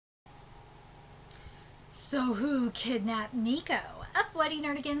So who kidnapped Nico? Up, What-y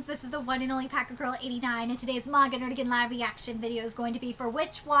Nerdigans, this is the one and only Packer Girl 89, and today's Manga Nerdigan live reaction video is going to be for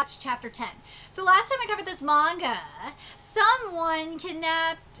Witch Watch Chapter 10. So last time I covered this manga, someone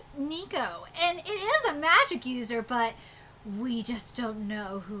kidnapped Nico, and it is a magic user, but we just don't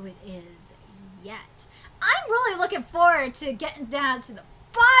know who it is yet. I'm really looking forward to getting down to the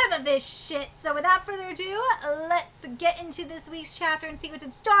bottom of this shit, so without further ado, let's get into this week's chapter and see what's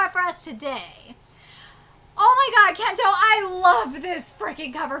in store for us today. Oh my god, Kento, I love this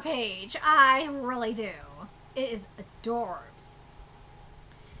freaking cover page. I really do. It is adorbs.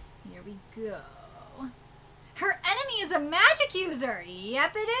 Here we go. Her enemy is a magic user.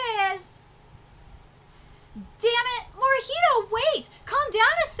 Yep, it is. Damn it. Morihito, wait. Calm down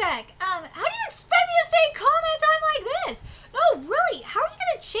a sec. How do you expect me to stay calm at a time like this? No, really. How are you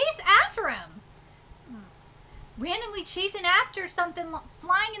going to chase after him? Randomly chasing after something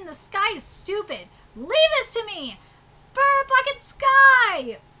flying in the sky is stupid. Leave this to me! Bird, black and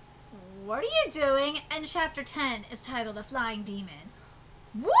sky! What are you doing? And chapter 10 is titled The Flying Demon.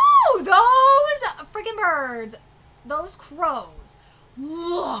 Woo! Those freaking birds! Those crows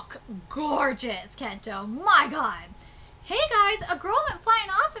look gorgeous, Kento. My god. Hey guys, a girl went flying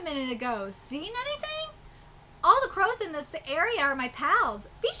off a minute ago. Seen anything? All the crows in this area are my pals.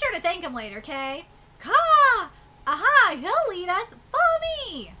 Be sure to thank them later, okay? Ka! Aha! He'll lead us.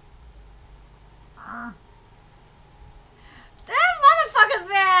 Follow me! Them motherfuckers,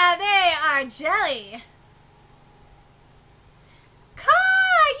 man, they are jelly. Ka,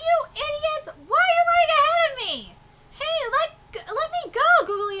 you idiots! Why are you running ahead of me? Hey, let me go,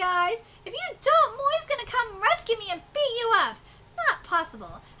 googly eyes. If you don't, Moi's gonna come rescue me and beat you up. Not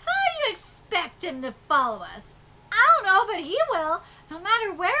possible. How do you expect him to follow us? I don't know, but he will, no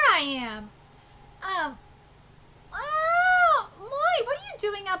matter where I am. Oh, Moi, what are you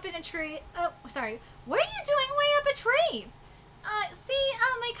doing up in a tree? Oh, sorry. What are you doing way up a tree?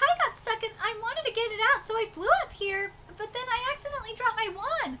 My kite got stuck and I wanted to get it out, so I flew up here, but then I accidentally dropped my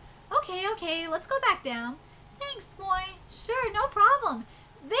wand. Okay, let's go back down. Thanks, Moi. Sure, no problem.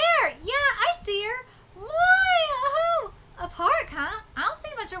 There, yeah, I see her. Moi, oh, a park, huh? I don't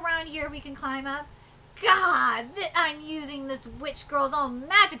see much around here we can climb up. God, I'm using this witch girl's own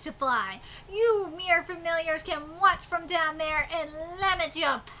magic to fly. You mere familiars can watch from down there and lament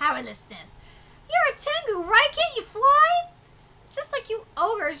your powerlessness. You're a Tengu, right? Can't you fly? Just like you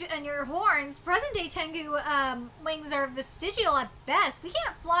ogres and your horns, present-day Tengu wings are vestigial at best. We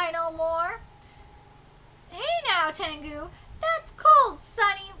can't fly no more. Hey now, Tengu. That's cold,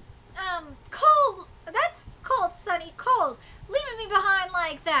 sunny. Cold. That's cold, sunny, cold. Leaving me behind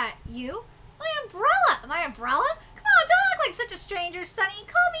like that. You? My umbrella! My umbrella? Come on, don't act like such a stranger, Sonny.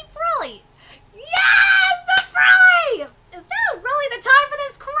 Call me Brilly. Yes! The Brilly! Is that really the time for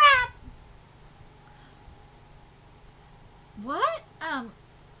this crap? What?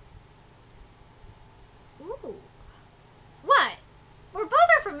 Ooh. What? We're both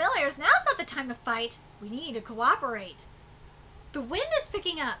our familiars. Now's not the time to fight. We need to cooperate. The wind is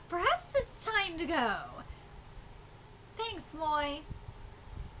picking up. Perhaps it's time to go. Thanks, Moi.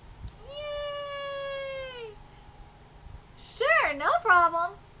 Sure, no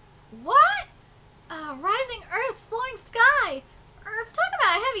problem. What? Rising earth, flowing sky. Talk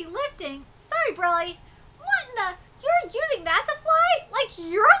about heavy lifting. Sorry, Brilly. What in the? You're using that to fly? Like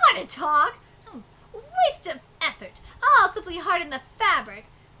you're one to talk? Waste of effort. I'll simply harden the fabric.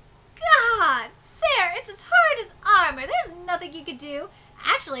 God, there, it's as hard as armor. There's nothing you could do.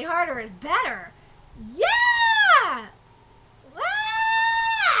 Actually, harder is better. Yeah!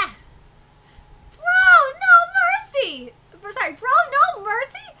 Ah! Bro, no mercy! Sorry, bro, no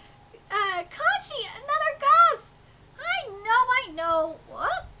mercy? Kachi, another gust! I know.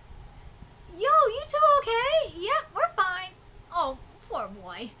 What? Yo, you two okay? Yep, we're fine. Oh, poor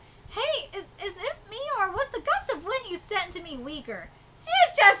boy. Hey, is it me or was the gust of wind you sent to me weaker?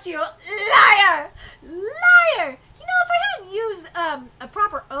 It's just you, liar! Liar! You know, if I hadn't used a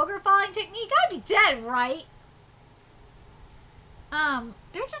proper ogre falling technique, I'd be dead, right?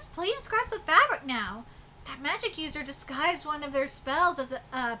 They're just plain scraps of fabric now. That magic user disguised one of their spells as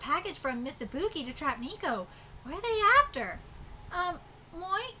a package from Mitsubuki to trap Nico. What are they after?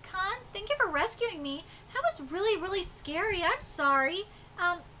 Moi, Kan, thank you for rescuing me. That was really scary. I'm sorry.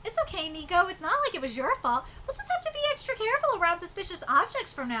 It's okay, Nico. It's not like it was your fault. We'll just have to be extra careful around suspicious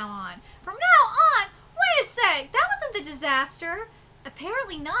objects from now on. From now on? Wait a sec. That wasn't the disaster.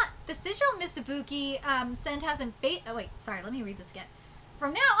 Apparently not. The sigil Mitsubuki sent hasn't faded. Oh, wait. Sorry. Let me read this again.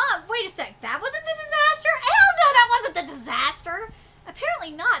 From now on, wait a sec, that wasn't the disaster? Hell no, that wasn't the disaster!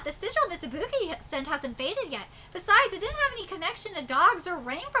 Apparently not. The sigil Mitsubuki sent hasn't faded yet. Besides, it didn't have any connection to dogs or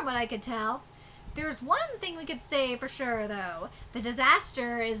rain from what I could tell. There's one thing we could say for sure, though. The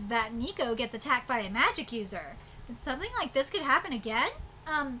disaster is that Nico gets attacked by a magic user. And something like this could happen again?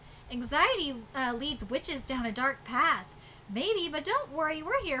 Anxiety leads witches down a dark path. Maybe, but don't worry,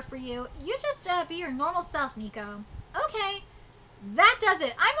 we're here for you. You just be your normal self, Nico. Okay. That does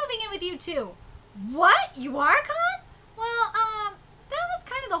it. I'm moving in with you, too. What? You are, Con? Well, that was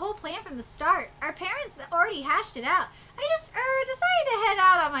kind of the whole plan from the start. Our parents already hashed it out. I just, decided to head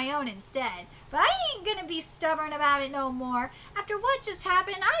out on my own instead. But I ain't gonna be stubborn about it no more. After what just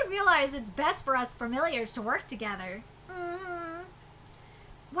happened, I realize it's best for us familiars to work together. Mm-hmm.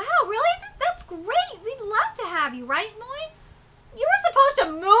 Wow, really? That's great. We'd love to have you, right, Moy? You were supposed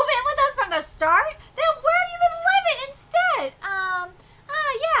to move in with us from the start? Then where have you been living instead?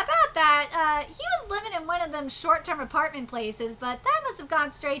 Yeah, about that. He was living in one of them short-term apartment places, but that must have gone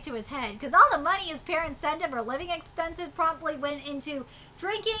straight to his head, because all the money his parents sent him for living expenses promptly went into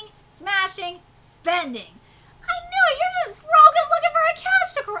drinking, smashing, spending. I knew it! You're just broken looking for a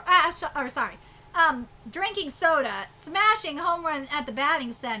couch to crash. Drinking soda, smashing home run at the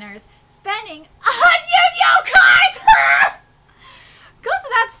batting centers, spending on Yu-Gi-Oh cards! Goes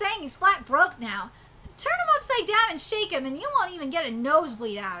without saying he's flat broke now. Turn him upside down and shake him and you won't even get a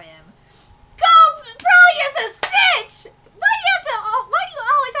nosebleed out of him. Go! Broly is a snitch! Why do you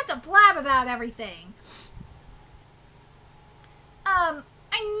always have to blab about everything?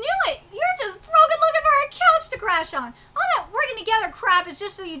 I knew it! You're just broken looking for a couch to crash on. All that working together crap is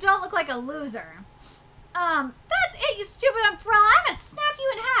just so you don't look like a loser. That's it, you stupid umbrella. I'm gonna snap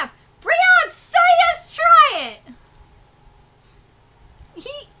you in half. Bring on, Sayas, try it!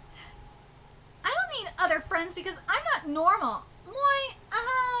 I don't need other friends because I'm not normal. Why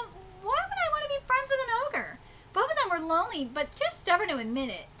would I want to be friends with an ogre? Both of them were lonely, but too stubborn to admit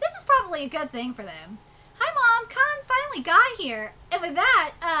it. This is probably a good thing for them. Hi, Mom. Kan finally got here. And with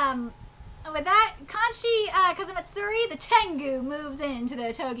that, Kanshi Kazamatsuri, the Tengu, moves into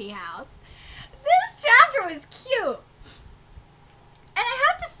the Togi house. This chapter was cute. And I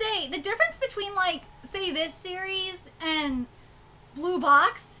have to say, the difference between, like, say this series and Blue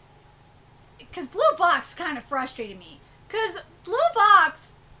Box, because Blue Box kind of frustrated me. Because Blue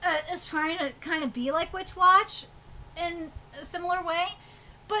Box is trying to kind of be like Witch Watch in a similar way.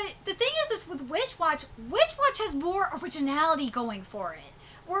 But the thing is with Witch Watch has more originality going for it.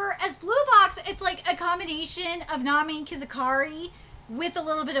 Whereas Blue Box, it's like a combination of Nami and Kizukari with a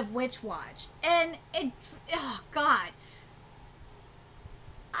little bit of Witch Watch. And it, oh God.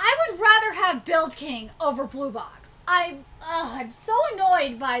 I would rather have Build King over Blue Box. I'm so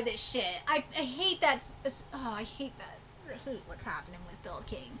annoyed by this shit. I hate that. I hate that. I hate what's happening with Build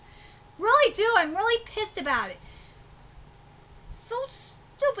King. Really do. I'm really pissed about it. So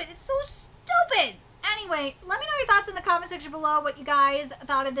stupid. It's so stupid. Anyway, let me know your thoughts in the comment section below, what you guys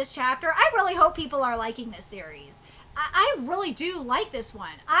thought of this chapter. I really hope people are liking this series. I really do like this one.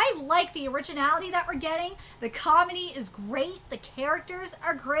 I like the originality that we're getting. The comedy is great. The characters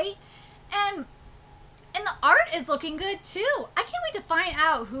are great. And the art is looking good too. I can't wait to find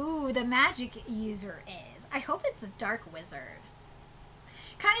out who the magic user is. I hope it's a dark wizard.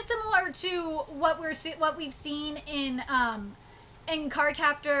 Kind of similar to what we've seen in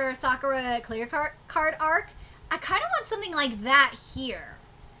Cardcaptor Sakura Clear Card arc. I kind of want something like that here.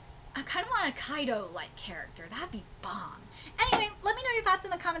 I kind of want a Kaido-like character. That'd be bomb. Anyway, let me know your thoughts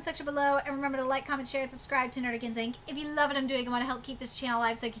in the comment section below. And remember to like, comment, share, and subscribe to Nerdigans Inc. If you love what I'm doing and want to help keep this channel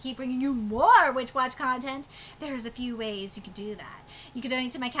alive so I can keep bringing you more Witch Watch content, there's a few ways you could do that. You can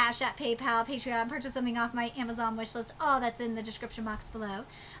donate to my Cash App, PayPal, Patreon, purchase something off my Amazon wishlist. All that's in the description box below.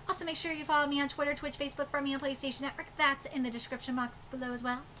 Also, make sure you follow me on Twitter, Twitch, Facebook, friend me on PlayStation Network. That's in the description box below as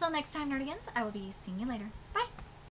well. Till next time, Nerdigans, I will be seeing you later. Bye!